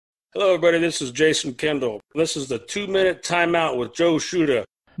Hello, everybody. This is Jason Kendall. This is the 2-minute timeout with Joe Shuda.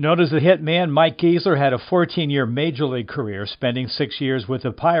 Known as the Hitman, Mike Easler had a 14-year Major League career, spending 6 years with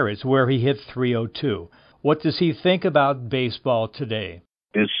the Pirates, where he hit .302. What does he think about baseball today?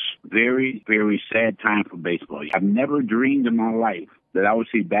 It's very, very sad time for baseball. I've never dreamed in my life that I would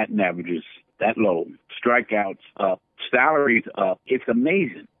see batting averages that low, strikeouts up, salaries up. It's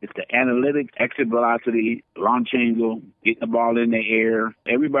amazing. It's the analytics, exit velocity, launch angle, getting the ball in the air.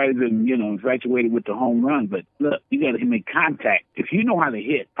 Everybody's been, infatuated with the home run. But look, you got to make contact. If you know how to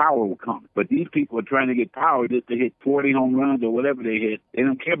hit, power will come. But these people are trying to get power just to hit 40 home runs or whatever they hit. They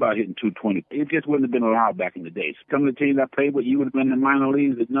don't care about hitting 220. It just wouldn't have been allowed back in the days. Some of the teams I played with, you would have been in the minor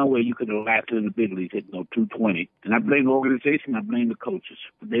leagues. There's no way you could have lasted in the big leagues hitting 220. And I blame the organization. I blame the coaches.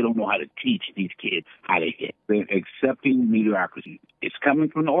 They don't know how to teach these kids how to hit. They're accepting mediocrity. It's coming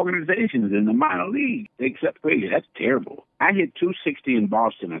from the organizations in the minor league. They accept failure. That's terrible. I hit 260 in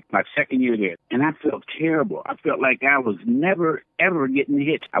Boston my second year there, and I felt terrible. I felt like I was never, ever getting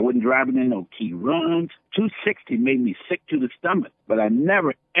hit. I wasn't driving in no key runs. 260 made me sick to the stomach, but I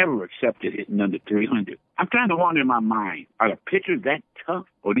never, ever accepted hitting under 300. I'm trying to wonder in my mind, are the pitchers that tough,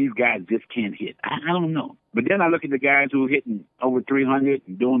 or these guys just can't hit? I don't know. But then I look at the guys who are hitting over 300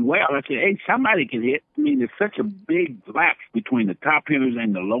 and doing well. I say, hey, somebody can hit. I mean, there's such a big gap between the top hitters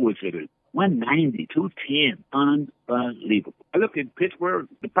and the lowest hitters. 190, 210, unbelievable. I look at Pittsburgh,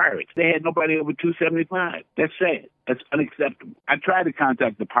 the Pirates. They had nobody over 275. That's sad. That's unacceptable. I tried to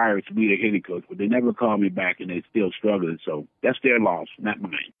contact the Pirates to be their hitting coach, but they never called me back, and they're still struggling. So that's their loss, not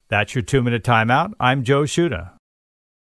mine. That's your 2-minute timeout. I'm Joe Shuda.